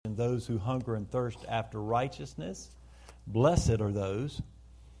those who hunger and thirst after righteousness. Blessed are those,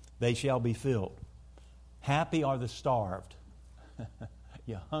 they shall be filled. Happy are the starved.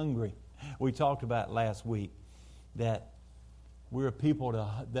 You're hungry. We talked about last week that we're a people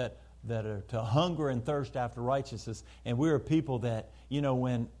that are to hunger and thirst after righteousness. And we're a people that,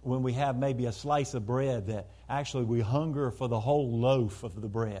 when we have maybe a slice of bread, that actually we hunger for the whole loaf of the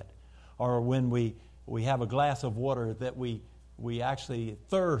bread. Or when we have a glass of water, that we actually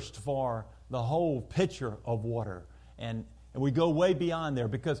thirst for the whole pitcher of water. And we go way beyond there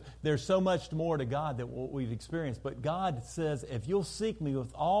because there's so much more to God than what we've experienced. But God says, if you'll seek me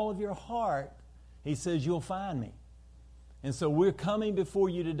with all of your heart, He says, you'll find me. And so we're coming before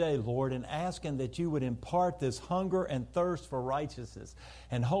you today, Lord, and asking that you would impart this hunger and thirst for righteousness.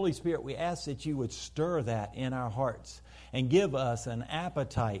 And Holy Spirit, we ask that you would stir that in our hearts and give us an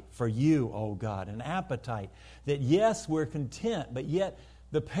appetite for you, oh God, an appetite that, yes, we're content, but yet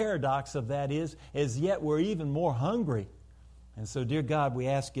the paradox of that is yet we're even more hungry. And so, dear God, we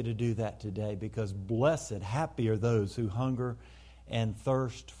ask you to do that today because blessed, happy are those who hunger and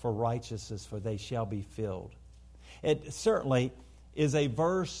thirst for righteousness, for they shall be filled. It certainly is a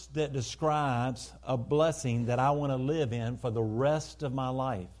verse that describes a blessing that I want to live in for the rest of my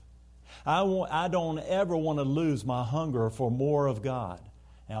life. I don't ever want to lose my hunger for more of God.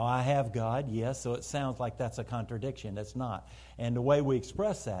 Now, I have God, yes, so it sounds like that's a contradiction. It's not. And the way we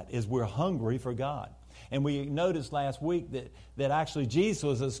express that is we're hungry for God. And we noticed last week that actually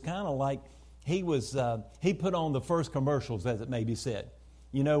Jesus was kind of like he put on the first commercials, as it may be said.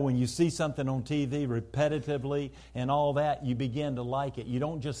 When you see something on TV repetitively and all that, you begin to like it. You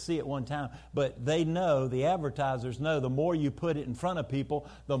don't just see it one time. But the advertisers know, the more you put it in front of people,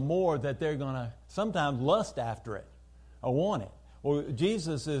 the more that they're going to sometimes lust after it or want it. Well,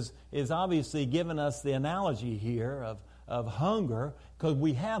 Jesus is obviously giving us the analogy here of hunger, because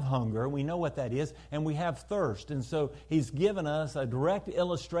we have hunger, we know what that is, and we have thirst. And so He's given us a direct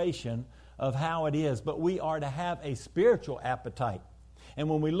illustration of how it is. But we are to have a spiritual appetite. And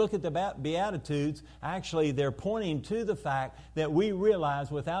when we look at the Beatitudes, actually they're pointing to the fact that we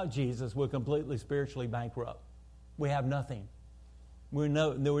realize without Jesus we're completely spiritually bankrupt. We have nothing. We're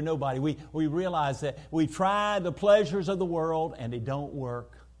nobody. We realize that we tried the pleasures of the world and they don't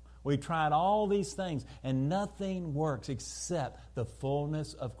work. We tried all these things and nothing works except the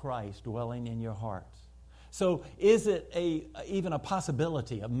fullness of Christ dwelling in your hearts. So is it even a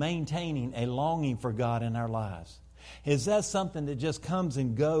possibility of maintaining a longing for God in our lives? Is that something that just comes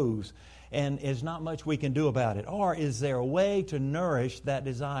and goes and there's not much we can do about it? Or is there a way to nourish that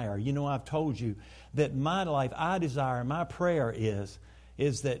desire? I've told you that my life, I desire, my prayer is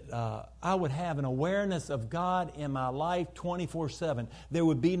that I would have an awareness of God in my life 24/7. There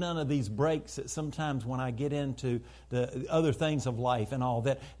would be none of these breaks that sometimes when I get into the other things of life and all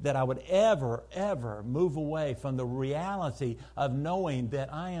that I would ever move away from the reality of knowing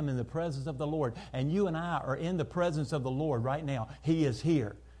that I am in the presence of the Lord. And you and I are in the presence of the Lord right now. He is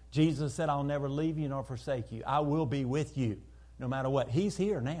here. Jesus said, I'll never leave you nor forsake you. I will be with you no matter what. He's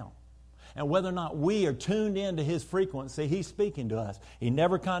here now. And whether or not we are tuned into His frequency, He's speaking to us. He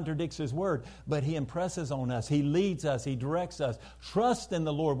never contradicts His word, but He impresses on us. He leads us. He directs us. Trust in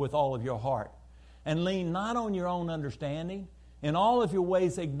the Lord with all of your heart. And lean not on your own understanding. In all of your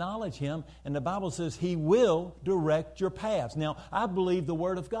ways acknowledge Him. And the Bible says He will direct your paths. Now, I believe the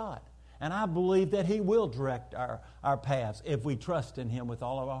Word of God. And I believe that He will direct our paths if we trust in Him with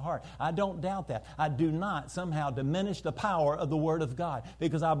all of our heart. I don't doubt that. I do not somehow diminish the power of the Word of God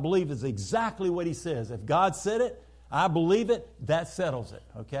because I believe it's exactly what He says. If God said it, I believe it, that settles it,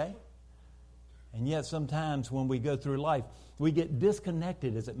 okay? And yet sometimes when we go through life, we get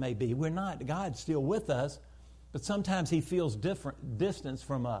disconnected as it may be. God's still with us, but sometimes He feels distance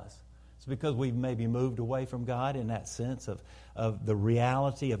from us. It's because we've maybe moved away from God in that sense of the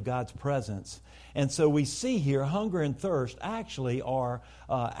reality of God's presence. And so we see here hunger and thirst actually are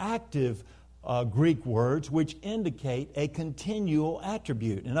active Greek words which indicate a continual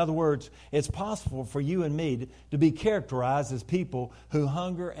attribute. In other words, it's possible for you and me to be characterized as people who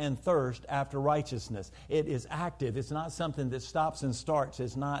hunger and thirst after righteousness. It is active. It's not something that stops and starts.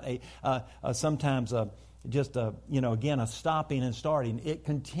 It's not sometimes a stopping and starting. It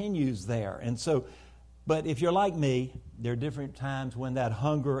continues there. And so, but if you're like me, there are different times when that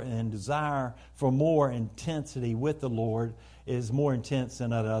hunger and desire for more intensity with the Lord is more intense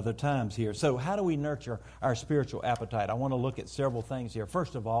than at other times here. So how do we nurture our spiritual appetite? I want to look at several things here.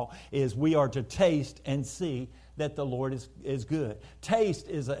 First of all is we are to taste and see that the Lord is good. Taste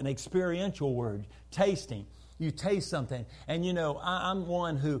is an experiential word, tasting. You taste something. And I'm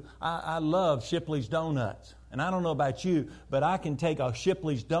one who, I love Shipley's Donuts. And I don't know about you, but I can take a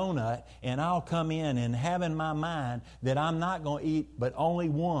Shipley's donut and I'll come in and have in my mind that I'm not going to eat but only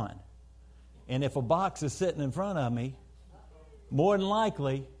one. And if a box is sitting in front of me, more than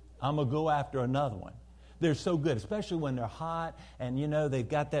likely, I'm going to go after another one. They're so good, especially when they're hot and, they've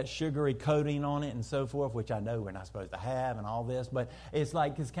got that sugary coating on it and so forth, which I know we're not supposed to have and all this. But it's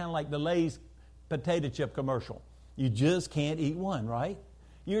kind of like the Lay's potato chip commercial. You just can't eat one, right?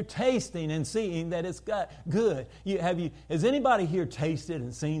 You're tasting and seeing that it's got good. Has anybody here tasted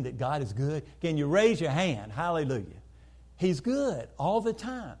and seen that God is good? Can you raise your hand? Hallelujah. He's good all the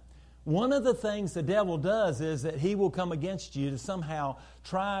time. One of the things the devil does is that he will come against you to somehow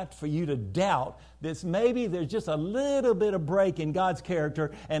try for you to doubt that maybe there's just a little bit of break in God's character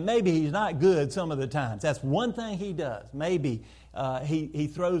and maybe He's not good some of the times. That's one thing he does. Maybe he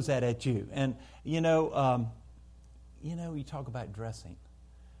throws that at you. And, you talk about dressing.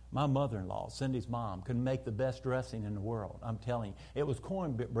 My mother-in-law, Cindy's mom, could make the best dressing in the world. I'm telling you. It was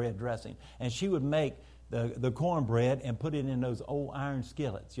cornbread dressing. And she would make the cornbread and put it in those old iron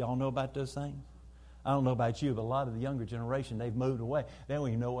skillets. Y'all know about those things? I don't know about you, but a lot of the younger generation, they've moved away. They don't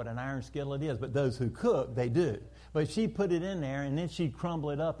even know what an iron skillet is. But those who cook, they do. But she put it in there, and then she'd crumble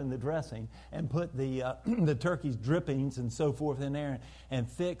it up in the dressing and put the turkey's drippings and so forth in there and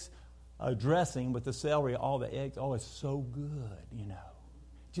fix a dressing with the celery, all the eggs. Oh, it's so good,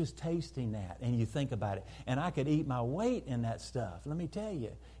 Just tasting that, and you think about it. And I could eat my weight in that stuff. Let me tell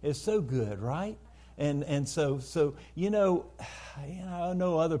you, it's so good, right? And so I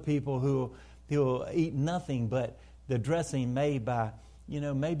know other people who eat nothing but the dressing made by,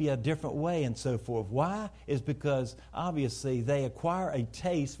 maybe a different way and so forth. Why? Is because obviously they acquire a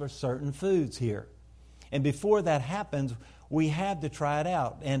taste for certain foods here. And before that happens, we have to try it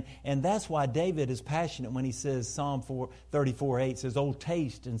out. And that's why David is passionate when he says, Psalm 34:8 says, "Oh,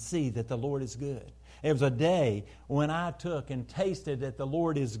 taste and see that the Lord is good." There was a day when I took and tasted that the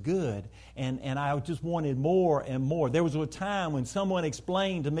Lord is good, and I just wanted more and more. There was a time when someone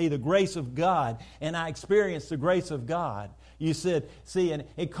explained to me the grace of God, and I experienced the grace of God. You said, see, and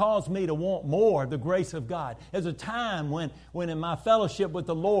it caused me to want more, the grace of God. There's a time when in my fellowship with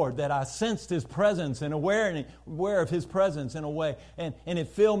the Lord that I sensed His presence and aware of His presence in a way, and it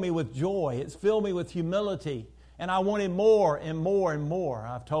filled me with joy. It filled me with humility. And I wanted more and more and more.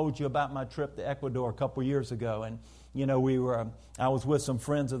 I've told you about my trip to Ecuador a couple years ago. And, I was with some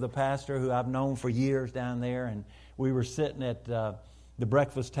friends of the pastor who I've known for years down there. And we were sitting at the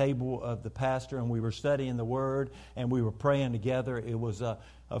breakfast table of the pastor, and we were studying the Word, and we were praying together. It was a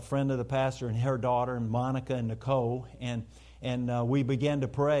friend of the pastor and her daughter, Monica and Nicole. And we began to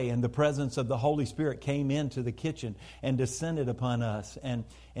pray, and the presence of the Holy Spirit came into the kitchen and descended upon us. And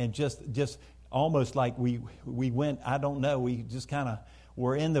just almost like we went, I don't know, we just kind of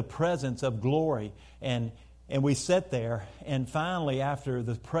were in the presence of glory. And we sat there, and finally, after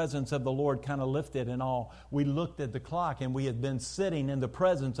the presence of the Lord kind of lifted and all, we looked at the clock, and we had been sitting in the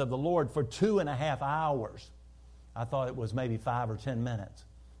presence of the Lord for 2.5 hours. I thought it was maybe 5 or 10 minutes.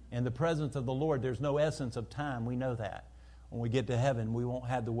 In the presence of the Lord, there's no essence of time. We know that. When we get to heaven, we won't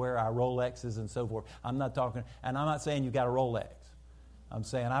have to wear our Rolexes and so forth. I'm not saying you got a Rolex. I'm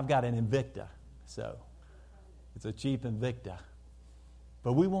saying I've got an Invicta. So it's a cheap Invicta.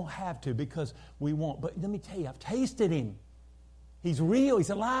 But we won't have to because we won't. But let me tell you, I've tasted Him. He's real. He's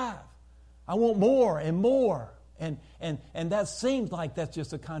alive. I want more and more. And that seems like that's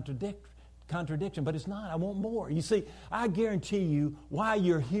just a contradiction, but it's not. I want more. You see, I guarantee you why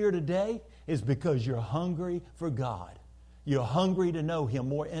you're here today is because you're hungry for God. You're hungry to know Him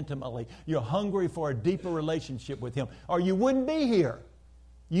more intimately. You're hungry for a deeper relationship with Him, or you wouldn't be here.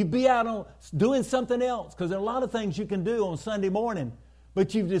 You'd be out doing something else, because there are a lot of things you can do on Sunday morning,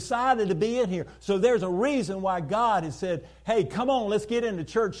 but you've decided to be in here. So there's a reason why God has said, hey, come on, let's get into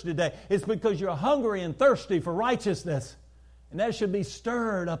church today. It's because you're hungry and thirsty for righteousness. And that should be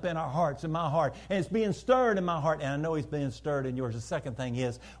stirred up in our hearts, in my heart. And it's being stirred in my heart, and I know it's being stirred in yours. The second thing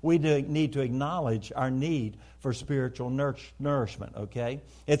is we need to acknowledge our need for spiritual nourishment, okay?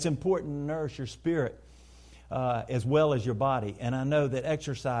 It's important to nourish your spirit as well as your body. And I know that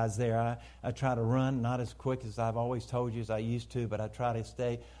exercise there, I try to run, not as quick as I've always told you as I used to, but I try to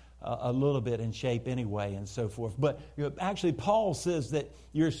stay a little bit in shape anyway and so forth. But actually Paul says that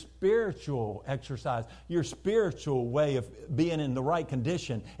your spiritual exercise, your spiritual way of being in the right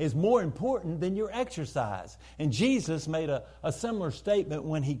condition is more important than your exercise. And Jesus made a similar statement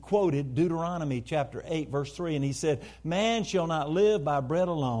when He quoted Deuteronomy chapter 8 verse 3, and He said, man shall not live by bread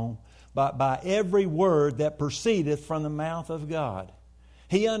alone, but by every word that proceedeth from the mouth of God.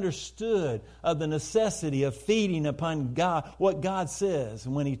 He understood of the necessity of feeding upon God, what God says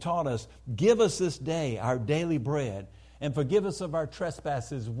when He taught us, give us this day our daily bread, and forgive us of our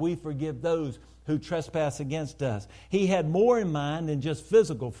trespasses. We forgive those who trespass against us. He had more in mind than just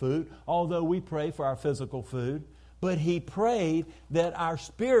physical food, although we pray for our physical food. But He prayed that our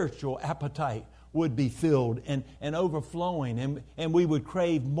spiritual appetite would be filled and overflowing, and we would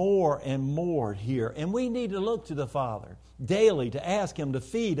crave more and more here. And we need to look to the Father daily to ask Him to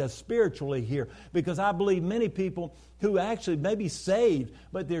feed us spiritually here, because I believe many people who actually may be saved,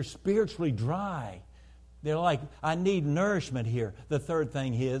 but they're spiritually dry. They're like, I need nourishment here. The third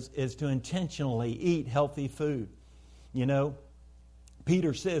thing is to intentionally eat healthy food. You know,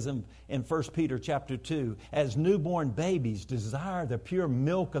 Peter says in 1 Peter chapter 2, as newborn babies desire the pure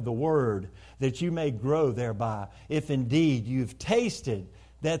milk of the Word, that you may grow thereby, if indeed you've tasted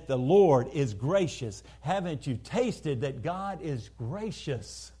that the Lord is gracious. Haven't you tasted that God is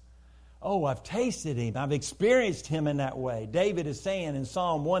gracious? Oh, I've tasted Him. I've experienced Him in that way. David is saying in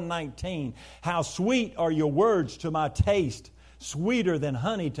Psalm 119, how sweet are your words to my taste, sweeter than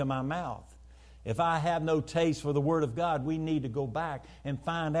honey to my mouth. If I have no taste for the Word of God, we need to go back and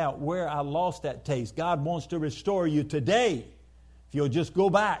find out where I lost that taste. God wants to restore you today. If you'll just go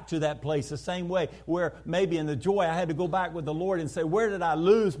back to that place the same way where maybe in the joy I had to go back with the Lord and say, where did I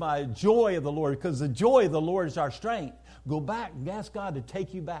lose my joy of the Lord? Because the joy of the Lord is our strength. Go back and ask God to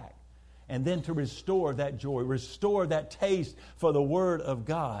take you back. And then to restore that joy, restore that taste for the Word of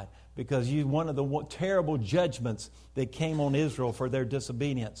God. Because one of the terrible judgments that came on Israel for their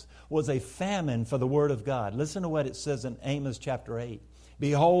disobedience was a famine for the Word of God. Listen to what it says in Amos chapter 8.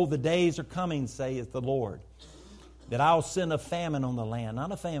 Behold, the days are coming, saith the Lord, that I'll send a famine on the land,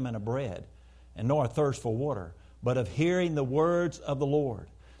 not a famine of bread, and nor a thirst for water, but of hearing the words of the Lord.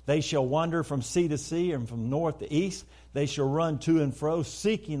 They shall wander from sea to sea, and from north to east. They shall run to and fro,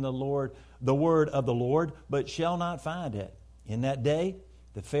 seeking the word of the Lord, but shall not find it. In that day,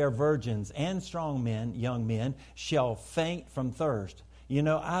 the fair virgins and strong men, young men, shall faint from thirst. You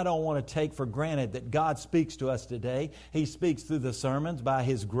know, I don't want to take for granted that God speaks to us today. He speaks through the sermons, by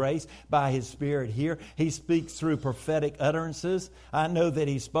His grace, by His Spirit here. He speaks through prophetic utterances. I know that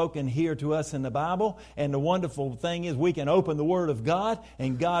He's spoken here to us in the Bible. And the wonderful thing is we can open the Word of God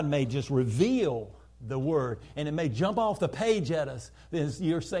and God may just reveal the Word. And it may jump off the page at us.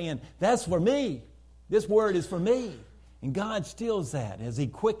 You're saying, that's for me. This Word is for me. And God stills that as He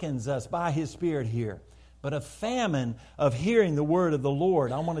quickens us by His Spirit here. But a famine of hearing the word of the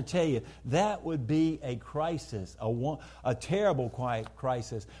Lord, I want to tell you, that would be a crisis, a terrible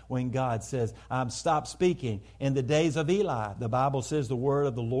crisis when God says, I've stopped speaking. In the days of Eli, the Bible says the word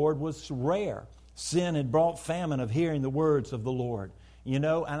of the Lord was rare. Sin had brought famine of hearing the words of the Lord. You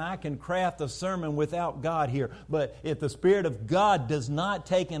know, and I can craft a sermon without God here. But if the Spirit of God does not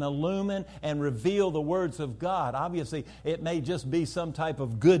take and illumine and reveal the words of God, obviously it may just be some type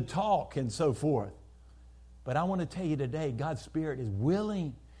of good talk and so forth. But I want to tell you today, God's Spirit is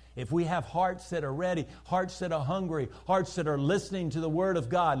willing. If we have hearts that are ready, hearts that are hungry, hearts that are listening to the Word of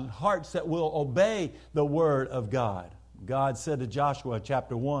God, hearts that will obey the Word of God. God said to Joshua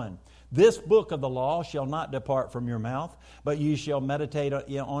chapter 1, this book of the law shall not depart from your mouth, but you shall meditate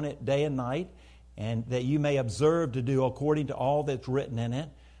on it day and night, and that you may observe to do according to all that's written in it.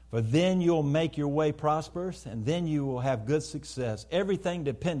 For then you'll make your way prosperous, and then you will have good success. Everything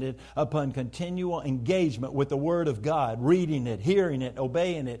dependent upon continual engagement with the Word of God, reading it, hearing it,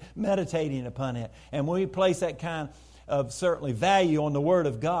 obeying it, meditating upon it. And when we place that kind of certainly value on the Word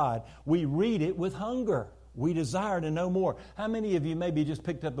of God, we read it with hunger. We desire to know more. How many of you maybe just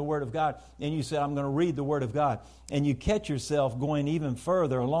picked up the Word of God and you said, I'm going to read the Word of God, and you catch yourself going even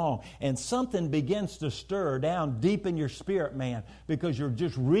further along and something begins to stir down deep in your spirit, man, because you're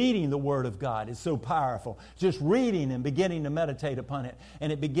just reading the Word of God. It's so powerful. Just reading and beginning to meditate upon it,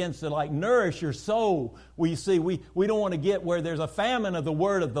 and it begins to like nourish your soul. We see we don't want to get where there's a famine of the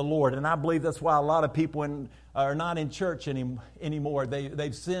Word of the Lord, and I believe that's why a lot of people are not in church anymore.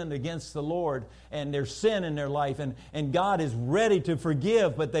 They've sinned against the Lord, and there's sin in their life, and God is ready to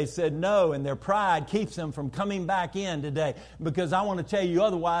forgive, but they said no, and their pride keeps them from coming back in today. Because I want to tell you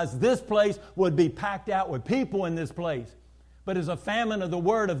otherwise, this place would be packed out with people in this place. But it's a famine of the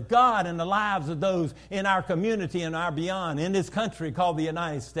Word of God in the lives of those in our community and our beyond, in this country called the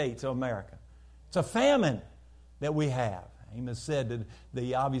United States of America. It's a famine that we have. Amos said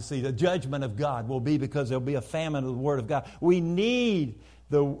that obviously the judgment of God will be because there will be a famine of the Word of God. We need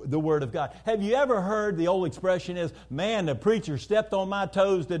the Word of God. Have you ever heard the old expression is, man, the preacher stepped on my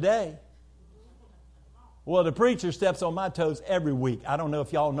toes today? Well, the preacher steps on my toes every week. I don't know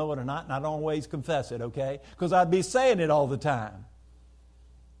if y'all know it or not, and I don't always confess it, okay? Because I'd be saying it all the time.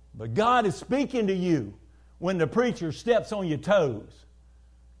 But God is speaking to you when the preacher steps on your toes.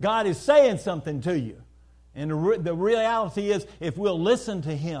 God is saying something to you. And the reality is, if we'll listen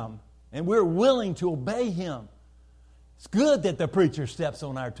to Him and we're willing to obey Him, it's good that the preacher steps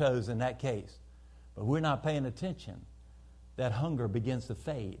on our toes in that case. But we're not paying attention. That hunger begins to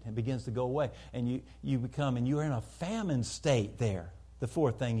fade and begins to go away. And you're in a famine state there. The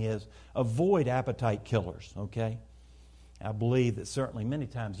fourth thing is, avoid appetite killers, okay? I believe that certainly many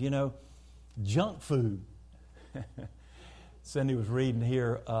times, junk food. Cindy was reading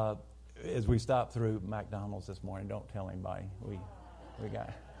here as we stopped through McDonald's this morning. Don't tell anybody. We got...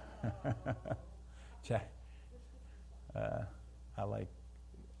 I like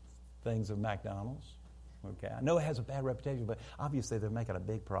things of McDonald's. Okay, I know it has a bad reputation, but obviously they're making a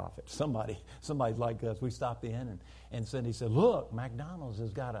big profit. Somebody like us, we stopped in, and Cindy said, "Look, McDonald's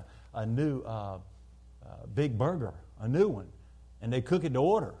has got a new big burger, a new one, and they cook it to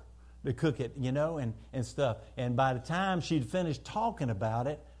order. They cook it, and stuff." And by the time she'd finished talking about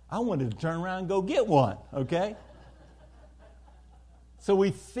it, I wanted to turn around and go get one. Okay. So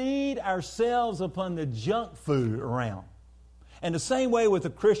we feed ourselves upon the junk food around. And the same way with a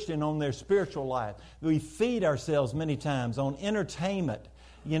Christian on their spiritual life. We feed ourselves many times on entertainment,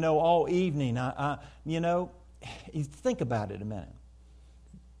 all evening. You think about it a minute.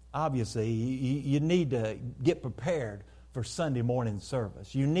 Obviously, you need to get prepared for Sunday morning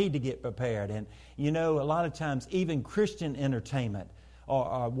service. You need to get prepared. And, a lot of times even Christian entertainment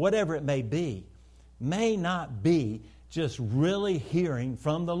or whatever it may not be just really hearing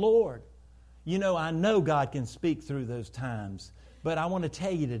from the Lord. I know God can speak through those times, but I want to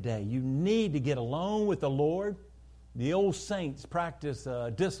tell you today, you need to get alone with the Lord. The old saints practice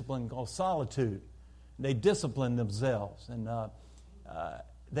a discipline called solitude. They discipline themselves, and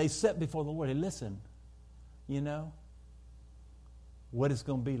they sit before the Lord. They listen, what it's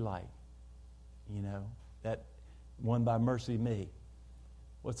going to be like. That one by mercy me.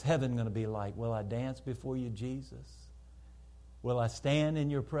 What's heaven going to be like? Will I dance before you, Jesus? Will I stand in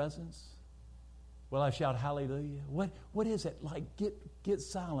your presence? Will I shout hallelujah? What is it like? Get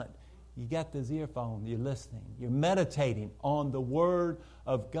silent. You got this earphone. You're listening. You're meditating on the Word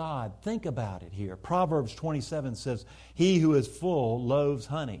of God. Think about it here. Proverbs 27 says, "He who is full loathes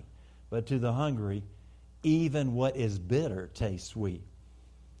honey, but to the hungry, even what is bitter tastes sweet."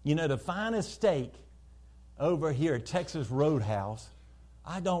 The finest steak over here at Texas Roadhouse,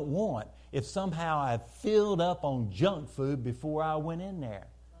 I don't want if somehow I filled up on junk food before I went in there.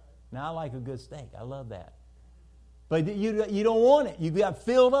 Now, I like a good steak. I love that. But you don't want it. You got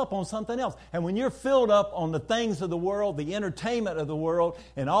filled up on something else. And when you're filled up on the things of the world, the entertainment of the world,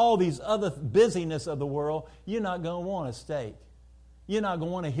 and all these other busyness of the world, you're not going to want a steak. You're not going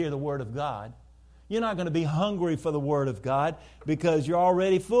to want to hear the Word of God. You're not going to be hungry for the Word of God because you're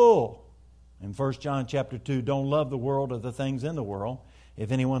already full. In 1 John chapter 2, don't love the world or the things in the world.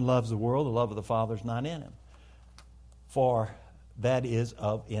 If anyone loves the world, the love of the Father is not in him. For that is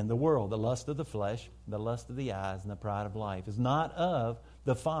in the world. The lust of the flesh, the lust of the eyes, and the pride of life is not of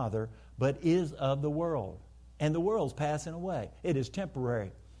the Father, but is of the world. And the world's passing away. It is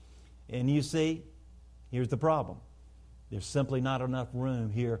temporary. And you see, here's the problem. There's simply not enough room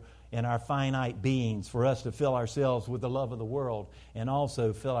here in our finite beings for us to fill ourselves with the love of the world and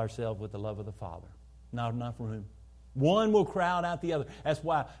also fill ourselves with the love of the Father. Not enough room. One will crowd out the other. That's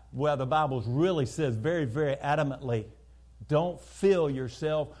why the Bible really says very, very adamantly, don't fill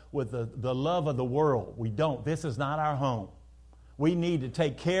yourself with the love of the world. We don't. This is not our home. We need to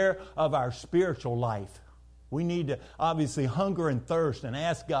take care of our spiritual life. We need to obviously hunger and thirst and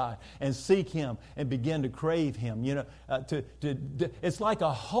ask God and seek Him and begin to crave Him. It's like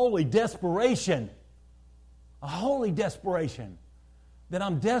a holy desperation. A holy desperation that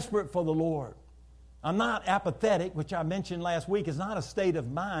I'm desperate for the Lord. I'm not apathetic, which I mentioned last week. It's not a state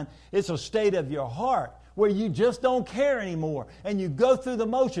of mind. It's a state of your heart where you just don't care anymore and you go through the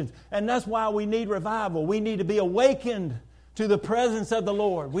motions. And that's why we need revival. We need to be awakened to the presence of the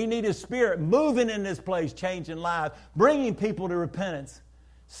Lord. We need His Spirit moving in this place, changing lives, bringing people to repentance,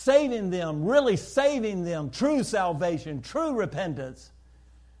 saving them, really saving them, true salvation, true repentance.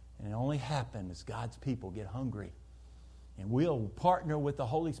 And it only happens as God's people get hungry. And we'll partner with the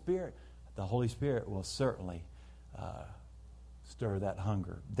Holy Spirit. The Holy Spirit will certainly stir that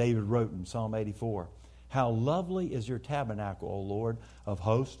hunger. David wrote in Psalm 84, "How lovely is your tabernacle, O Lord of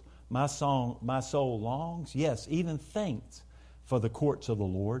hosts. My soul longs, yes, even faints for the courts of the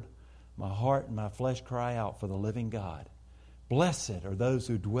Lord. My heart and my flesh cry out for the living God. Blessed are those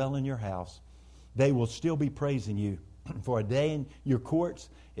who dwell in your house. They will still be praising you. For a day in your courts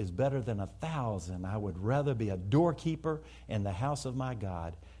is better than 1,000. I would rather be a doorkeeper in the house of my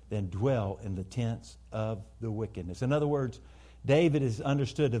God than dwell in the tents of the wickedness. In other words, David has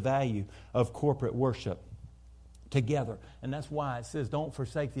understood the value of corporate worship together. And that's why it says, don't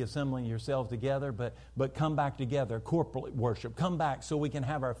forsake the assembling yourselves together, but come back together, corporate worship. Come back so we can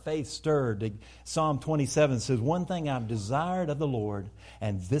have our faith stirred. Psalm 27 says, one thing I've desired of the Lord,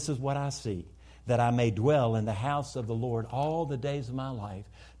 and this is what I see, that I may dwell in the house of the Lord all the days of my life,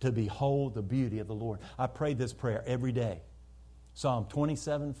 to behold the beauty of the Lord. I pray this prayer every day. Psalm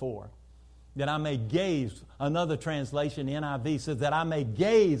 27:4. That I may gaze, another translation, NIV says, that I may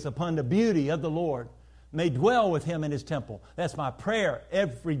gaze upon the beauty of the Lord, may dwell with Him in His temple. That's my prayer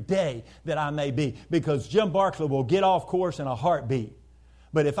every day, that I may be. Because Jim Barclay will get off course in a heartbeat.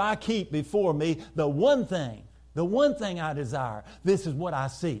 But if I keep before me the one thing I desire, this is what I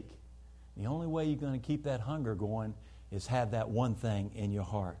seek. The only way you're going to keep that hunger going is have that one thing in your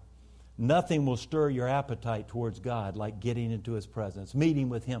heart. Nothing will stir your appetite towards God like getting into His presence, meeting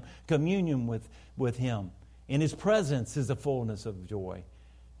with Him, communion with Him. In His presence is the fullness of joy.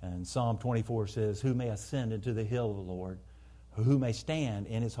 And Psalm 24 says, who may ascend into the hill of the Lord, who may stand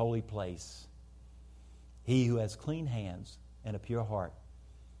in His holy place? He who has clean hands and a pure heart,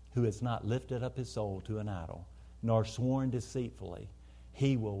 who has not lifted up his soul to an idol, nor sworn deceitfully,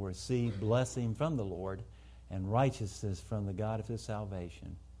 he will receive blessing from the Lord and righteousness from the God of his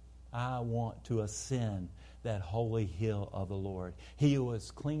salvation. I want to ascend that holy hill of the Lord. He who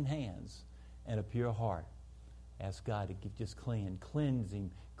has clean hands and a pure heart. Ask God to just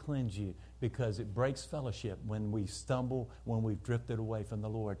cleanse you, because it breaks fellowship when we stumble, when we've drifted away from the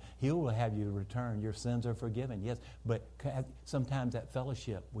Lord. He will have you return. Your sins are forgiven, yes, but sometimes that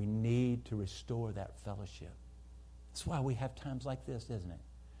fellowship, we need to restore that fellowship. That's why we have times like this, isn't it?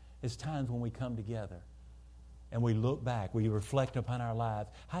 It's times when we come together and we look back, we reflect upon our lives.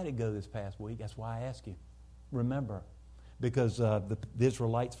 How did it go this past week? That's why I ask you. Remember, because the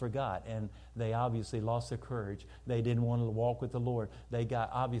Israelites forgot, and they obviously lost their courage. They didn't want to walk with the Lord. They got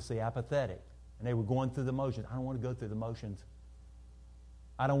obviously apathetic, and they were going through the motions. I don't want to go through the motions.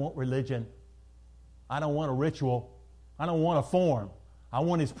 I don't want religion. I don't want a ritual. I don't want a form. I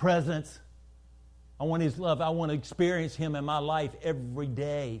want His presence. I want His love. I want to experience Him in my life every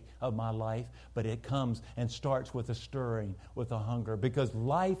day of my life. But it comes and starts with a stirring, with a hunger, because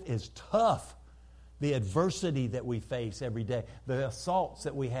life is tough. The adversity that we face every day, the assaults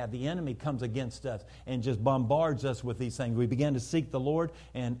that we have, the enemy comes against us and just bombards us with these things. We begin to seek the Lord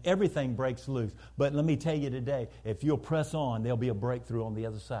and everything breaks loose. But let me tell you today, if you'll press on, there'll be a breakthrough on the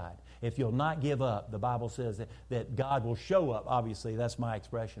other side. If you'll not give up, the Bible says that God will show up. Obviously, that's my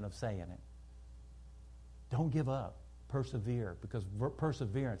expression of saying it. Don't give up. Persevere, because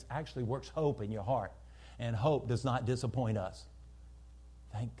perseverance actually works hope in your heart. And hope does not disappoint us.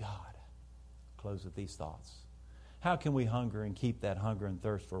 Thank God. Close with these thoughts. How can we hunger and keep that hunger and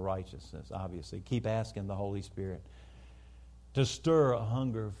thirst for righteousness? Obviously, keep asking the Holy Spirit to stir a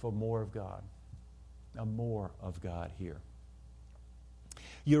hunger for more of God, a more of God here.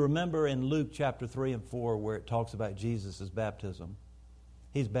 You remember in Luke chapter 3 and 4 where it talks about Jesus' baptism.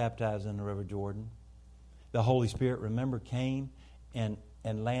 He's baptized in the River Jordan. The Holy Spirit, remember, came and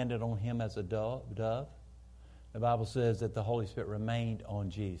landed on him as a dove. The Bible says that the Holy Spirit remained on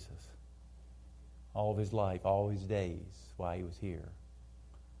Jesus all of his life, all his days while he was here.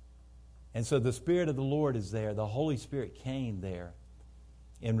 And so the Spirit of the Lord is there. The Holy Spirit came there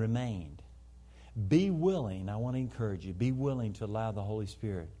and remained. Be willing, I want to encourage you, be willing to allow the Holy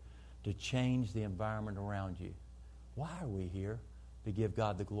Spirit to change the environment around you. Why are we here? To give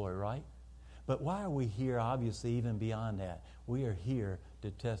God the glory, right? But why are we here, obviously, even beyond that? We are here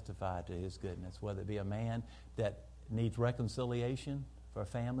to testify to His goodness, whether it be a man that needs reconciliation for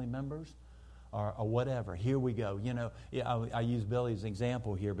family members, or whatever. Here we go. You know, I use Billy as an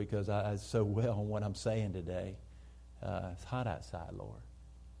example here because I so well on what I'm saying today. It's hot outside, Lord.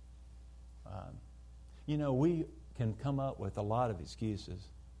 You know, we can come up with a lot of excuses.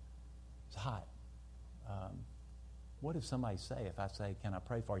 It's hot. What if somebody if I say, can I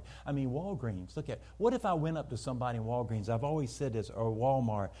pray for you? I mean, Walgreens, look at, what if I went up to somebody in Walgreens, I've always said this, or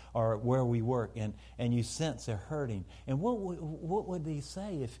Walmart, or where we work, and you sense they're hurting. And what would they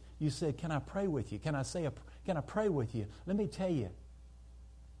say if you said, can I pray with you? Can I pray with you? Let me tell you,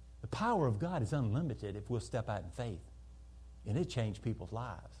 the power of God is unlimited if we'll step out in faith. And it changed people's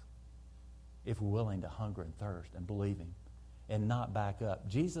lives if we're willing to hunger and thirst and believe Him and not back up.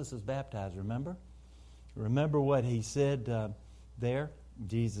 Jesus is baptized, remember? Remember what He said there?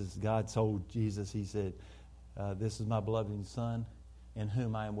 God told Jesus, He said, this is my beloved Son in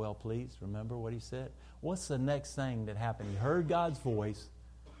whom I am well pleased. Remember what He said? What's the next thing that happened? He heard God's voice,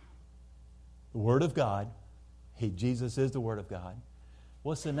 the Word of God. Jesus is the Word of God.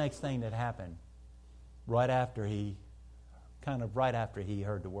 What's the next thing that happened right after he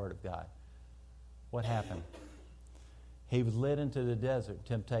heard the word of God? What happened? He was led into the desert,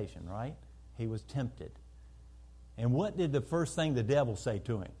 temptation, right? He was tempted. And what did the first thing the devil say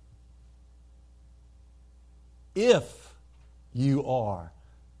to him? If you are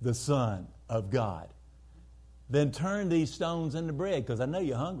the Son of God, then turn these stones into bread, because I know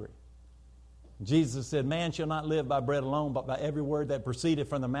you're hungry. Jesus said, man shall not live by bread alone, but by every word that proceedeth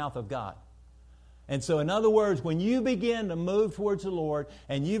from the mouth of God. And so, in other words, when you begin to move towards the Lord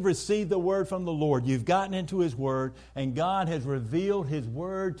and you've received the word from the Lord, you've gotten into His word, and God has revealed His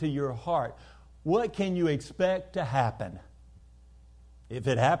word to your heart, what can you expect to happen? If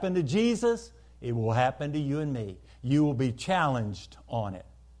it happened to Jesus, it will happen to you and me. You will be challenged on it.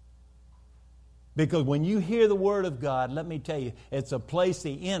 Because when you hear the word of God, let me tell you, it's a place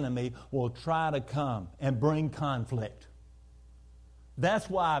the enemy will try to come and bring conflict. That's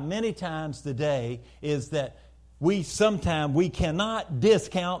why many times today is that we cannot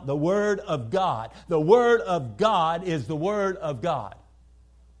discount the Word of God. The Word of God is the Word of God.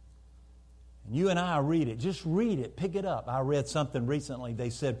 And you and I read it. Just read it. Pick it up. I read something recently. They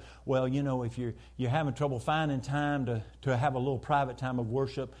said, well, you know, if you're having trouble finding time to have a little private time of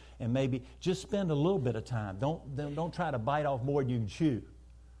worship, and maybe just spend a little bit of time. Don't try to bite off more than you can chew.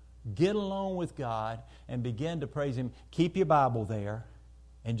 Get alone with God and begin to praise Him. Keep your Bible there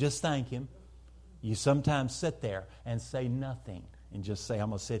and just thank Him. You sometimes sit there and say nothing and just say, I'm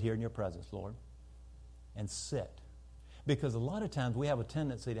going to sit here in your presence, Lord, and sit. Because a lot of times we have a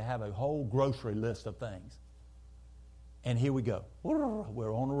tendency to have a whole grocery list of things. And here we go. We're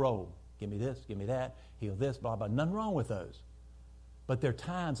on a roll. Give me this, give me that, heal this, blah, blah. Nothing wrong with those. But there are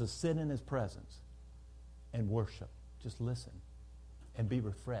times to sit in His presence and worship. Just listen and be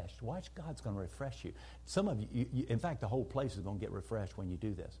refreshed. Watch, God's going to refresh you. Some of you, in fact, the whole place is going to get refreshed when you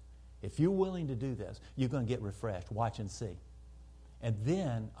do this. If you're willing to do this, you're going to get refreshed. Watch and see. And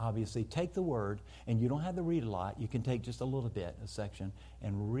then, obviously, take the Word, and you don't have to read a lot. You can take just a little bit, a section,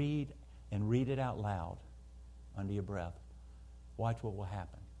 and read it out loud under your breath. Watch what will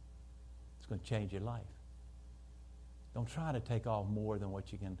happen. It's going to change your life. Don't try to take off more than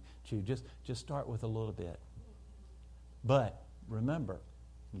what you can chew. Just start with a little bit. But remember,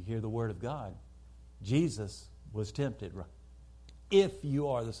 you hear the Word of God. Jesus was tempted. If you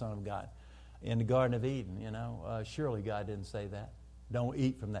are the Son of God. In the Garden of Eden, surely God didn't say that. Don't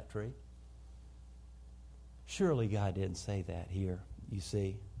eat from that tree. Surely God didn't say that here, you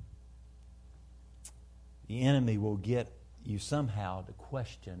see. The enemy will get you somehow to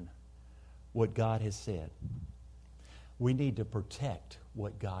question what God has said. We need to protect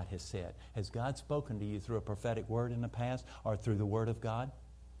what God has said. Has God spoken to you through a prophetic word in the past or through the Word of God?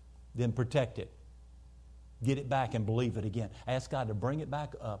 Then protect it. Get it back and believe it again. Ask God to bring it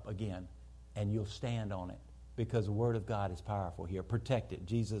back up again, and you'll stand on it. Because the Word of God is powerful here. Protect it.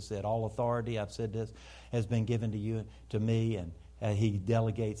 Jesus said, all authority, I've said this, has been given to you, to me, and He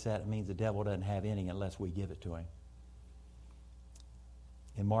delegates that. It means the devil doesn't have any unless we give it to him.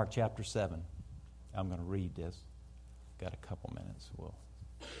 In Mark chapter 7, I'm going to read this. Got a couple minutes. We'll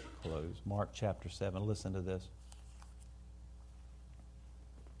close. Mark chapter 7. Listen to this.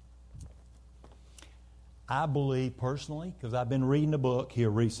 I believe personally, because I've been reading a book here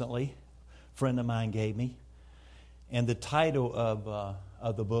recently, a friend of mine gave me, and the title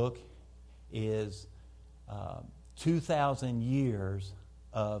of the book is 2,000 Years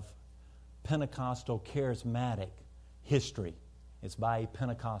of Pentecostal Charismatic History. It's by a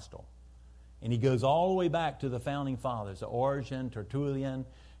Pentecostal. And he goes all the way back to the founding fathers, Origen, Tertullian,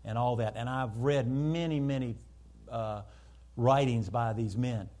 and all that. And I've read many, many writings by these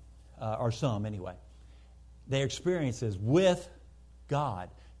men, or some anyway. Their experiences with God,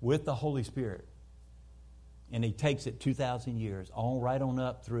 with the Holy Spirit. And he takes it 2,000 years, right on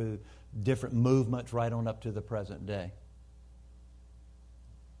up through different movements, right on up to the present day.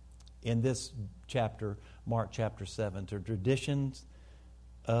 In this chapter, Mark chapter 7, the traditions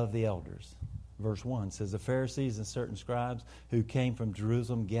of the elders. Verse 1 says, the Pharisees and certain scribes who came from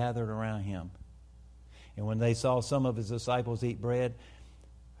Jerusalem gathered around him. And when they saw some of his disciples eat bread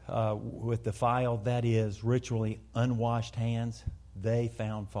with defiled, that is, ritually unwashed hands, they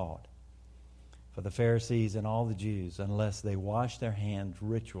found fault. For the Pharisees and all the Jews, unless they wash their hands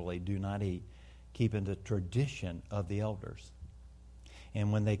ritually, do not eat, keeping the tradition of the elders.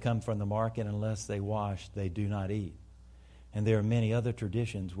 And when they come from the market, unless they wash, they do not eat. And there are many other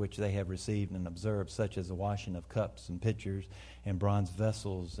traditions which they have received and observed, such as the washing of cups and pitchers and bronze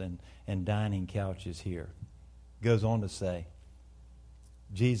vessels and dining couches here. Goes on to say,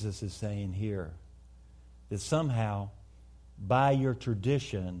 Jesus is saying here that somehow by your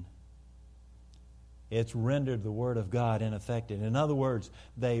tradition, it's rendered the Word of God ineffective. In other words,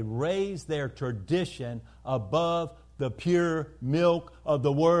 they raise their tradition above the pure milk of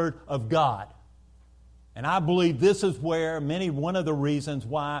the Word of God. And I believe this is where one of the reasons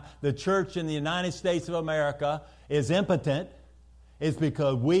why the church in the United States of America is impotent is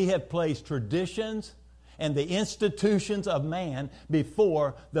because we have placed traditions and the institutions of man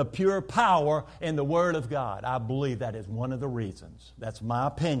before the pure power in the Word of God. I believe that is one of the reasons. That's my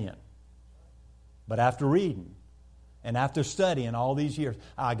opinion. But after reading and after studying all these years,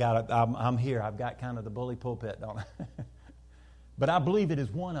 I'm here. I've got kind of the bully pulpit, don't I? But I believe it is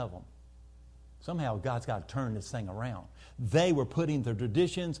one of them. Somehow God's got to turn this thing around. They were putting the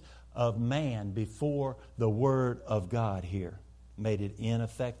traditions of man before the Word of God here. Made it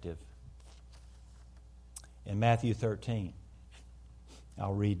ineffective. In Matthew 13,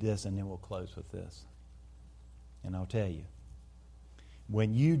 I'll read this and then we'll close with this. And I'll tell you,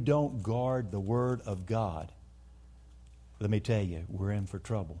 when you don't guard the Word of God, let me tell you, we're in for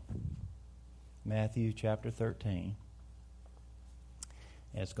trouble. Matthew chapter 13.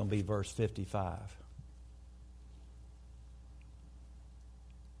 And it's going to be verse 55.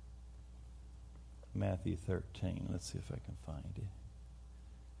 Matthew 13. Let's see if I can find it.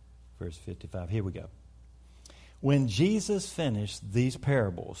 Verse 55. Here we go. When Jesus finished these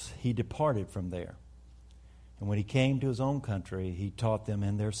parables, he departed from there. And when he came to his own country, he taught them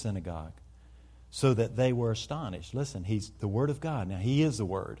in their synagogue, so that they were astonished. Listen, he's the Word of God. Now, he is the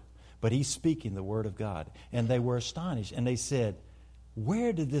Word, but he's speaking the Word of God. And they were astonished, and they said,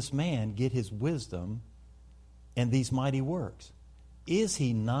 where did this man get his wisdom and these mighty works? Is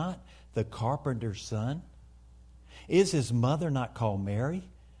he not the carpenter's son? Is his mother not called Mary?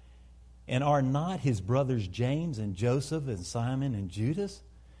 And are not his brothers James and Joseph and Simon and Judas?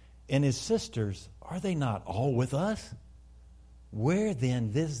 And his sisters, are they not all with us? Where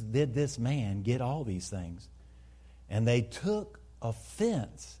then did this man get all these things? And they took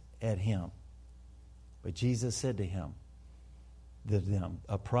offense at him. But Jesus said to them,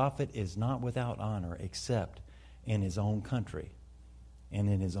 a prophet is not without honor except in his own country and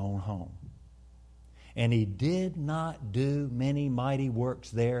in his own home. And he did not do many mighty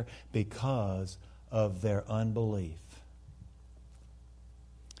works there because of their unbelief.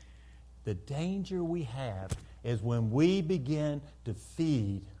 The danger we have is when we begin to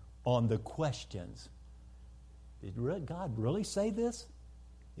feed on the questions. Did God really say this?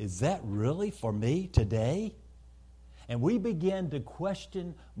 Is that really for me today? And we begin to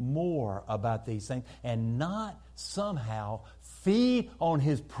question more about these things and not somehow feed on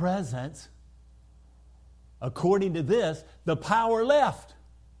His presence. According to this, the power left.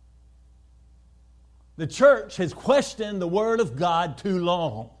 The church has questioned the Word of God too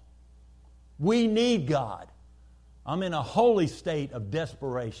long. We need God. I'm in a holy state of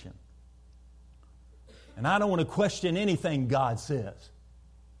desperation. And I don't want to question anything God says.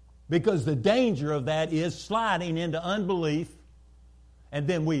 Because the danger of that is sliding into unbelief, and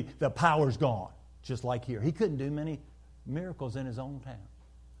then the power's gone. Just like here. He couldn't do many miracles in his own town.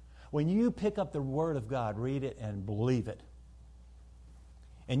 When you pick up the Word of God, read it and believe it.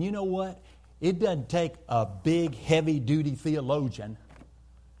 And you know what? It doesn't take a big, heavy-duty theologian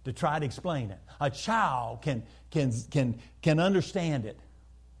to try to explain it. A child can understand it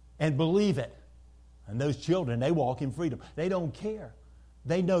and believe it. And those children, they walk in freedom. They don't care.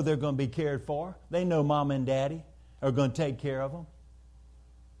 They know they're going to be cared for. They know Mom and Daddy are going to take care of them.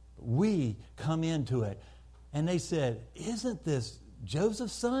 We come into it, and they said, isn't this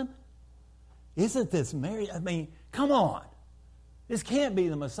Joseph's son? Isn't this Mary? I mean, come on. This can't be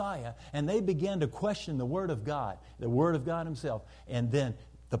the Messiah. And they began to question the Word of God Himself. And then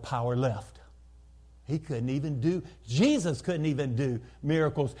the power left. Jesus couldn't even do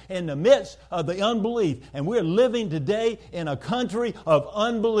miracles in the midst of the unbelief. And we're living today in a country of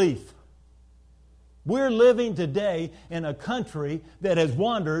unbelief. We're living today in a country that has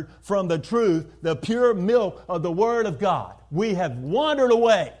wandered from the truth, the pure milk of the Word of God. We have wandered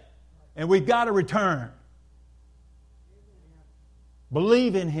away, and we've got to return.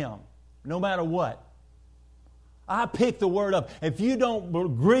 Believe in Him, no matter what. I pick the Word up. If you don't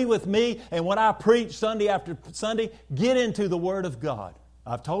agree with me and what I preach Sunday after Sunday, get into the Word of God.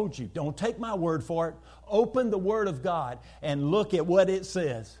 I've told you, don't take my word for it. Open the Word of God and look at what it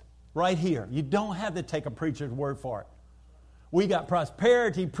says right here. You don't have to take a preacher's word for it. We got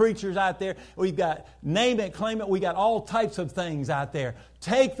prosperity preachers out there. We've got name it, claim it. We got all types of things out there.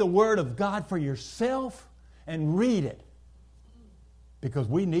 Take the Word of God for yourself and read it. Because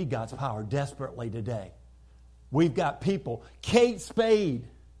we need God's power desperately today. We've got people. Kate Spade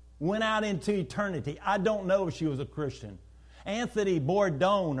went out into eternity. I don't know if she was a Christian. Anthony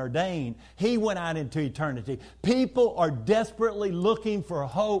Bourdain, he went out into eternity. People are desperately looking for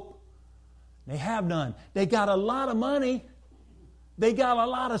hope. They have none. They got a lot of money. They got a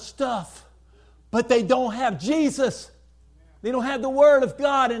lot of stuff. But they don't have Jesus. They don't have the Word of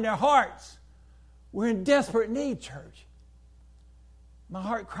God in their hearts. We're in desperate need, church. My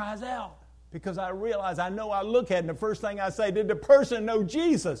heart cries out because I realize, I know I look at it and the first thing I say, did the person know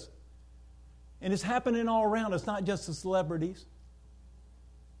Jesus? And it's happening all around us, not just the celebrities.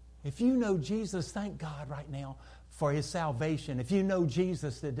 If you know Jesus, thank God right now for His salvation. If you know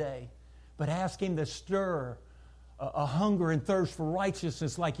Jesus today, but ask Him to stir a hunger and thirst for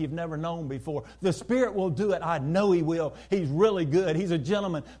righteousness like you've never known before. The Spirit will do it. I know He will. He's really good. He's a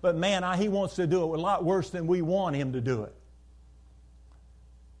gentleman. But man, He wants to do it a lot worse than we want Him to do it.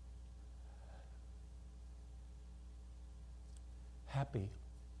 Happy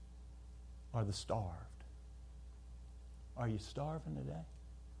are the starved. Are you starving today?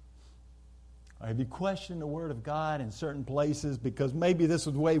 Or have you questioned the Word of God in certain places because maybe this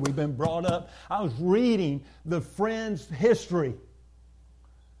is the way we've been brought up? I was reading the Friends history.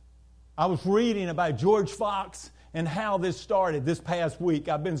 I was reading about George Fox and how this started this past week.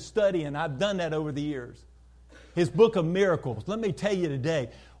 I've been studying. I've done that over the years. His Book of Miracles. Let me tell you today,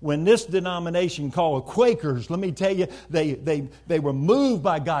 when this denomination called Quakers, let me tell you, they were moved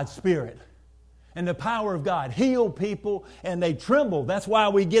by God's Spirit. And the power of God healed people and they trembled. That's why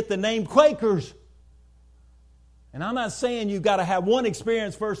we get the name Quakers. And I'm not saying you've got to have one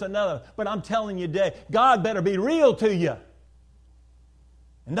experience versus another, but I'm telling you today, God better be real to you.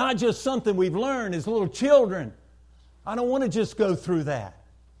 And not just something we've learned as little children. I don't want to just go through that.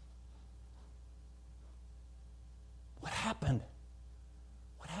 What happened?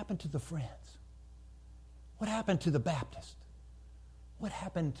 What happened to the Friends? What happened to the Baptists? What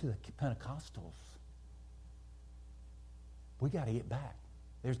happened to the Pentecostals? We got to get back.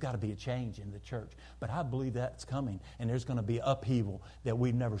 There's got to be a change in the church. But I believe that's coming, and there's going to be upheaval that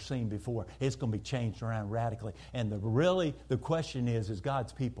we've never seen before. It's going to be changed around radically. And the question is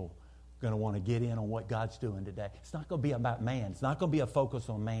God's people going to want to get in on what God's doing today? It's not going to be about man. It's not going to be a focus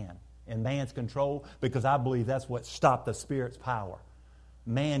on man and man's control, because I believe that's what stopped the Spirit's power.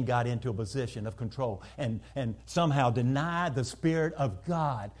 Man got into a position of control and somehow denied the Spirit of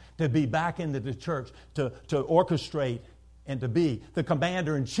God to be back into the church, to orchestrate and to be the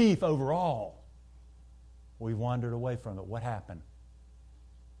commander-in-chief over all. We wandered away from it. What happened?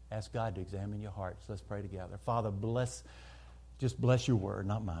 Ask God to examine your hearts. Let's pray together. Father, just bless your word,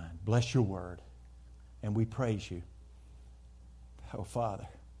 not mine. Bless your word. And we praise you. Oh, Father,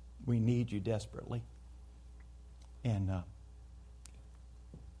 we need you desperately. And I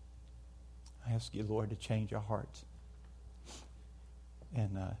ask you, Lord, to change our hearts.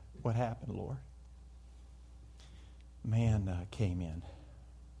 And what happened, Lord? Man came in.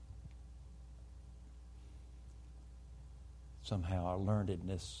 Somehow our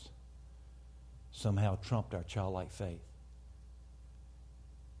learnedness somehow trumped our childlike faith.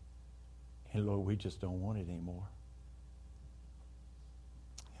 And Lord, we just don't want it anymore.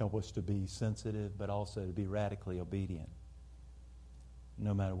 Help us to be sensitive, but also to be radically obedient,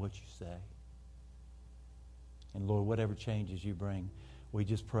 no matter what you say. And Lord, whatever changes you bring, we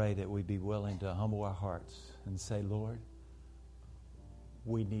just pray that we be willing to humble our hearts and say, Lord,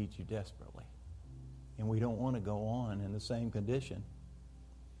 we need you desperately. And we don't want to go on in the same condition.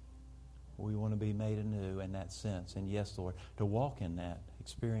 We want to be made anew in that sense. And yes, Lord, to walk in that,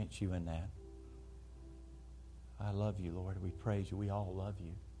 experience you in that. I love you, Lord. We praise you. We all love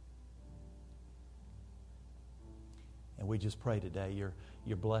you. And we just pray today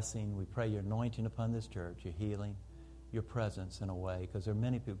your blessing. We pray your anointing upon this church, your healing, your presence in a way, because there are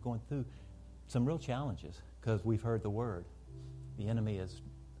many people going through some real challenges because we've heard the word. The enemy has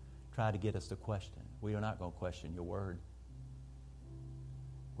tried to get us to question. We are not going to question your word.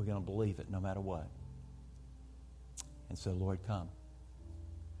 We're going to believe it no matter what. And so, Lord, come.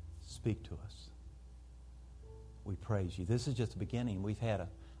 Speak to us. We praise you. This is just the beginning. We've had an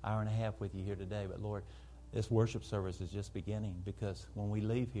hour and a half with you here today, but Lord, this worship service is just beginning, because when we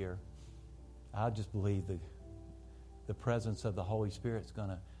leave here, I just believe the presence of the Holy Spirit is going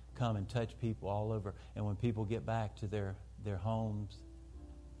to come and touch people all over. And when people get back to their homes,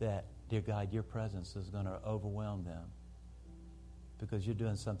 that, dear God, your presence is going to overwhelm them, because you're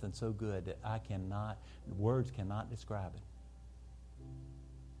doing something so good that words cannot describe it.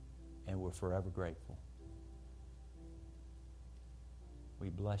 And we're forever grateful. We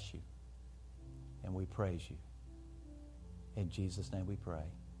bless you and we praise you. In Jesus' name we pray.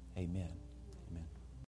 Amen.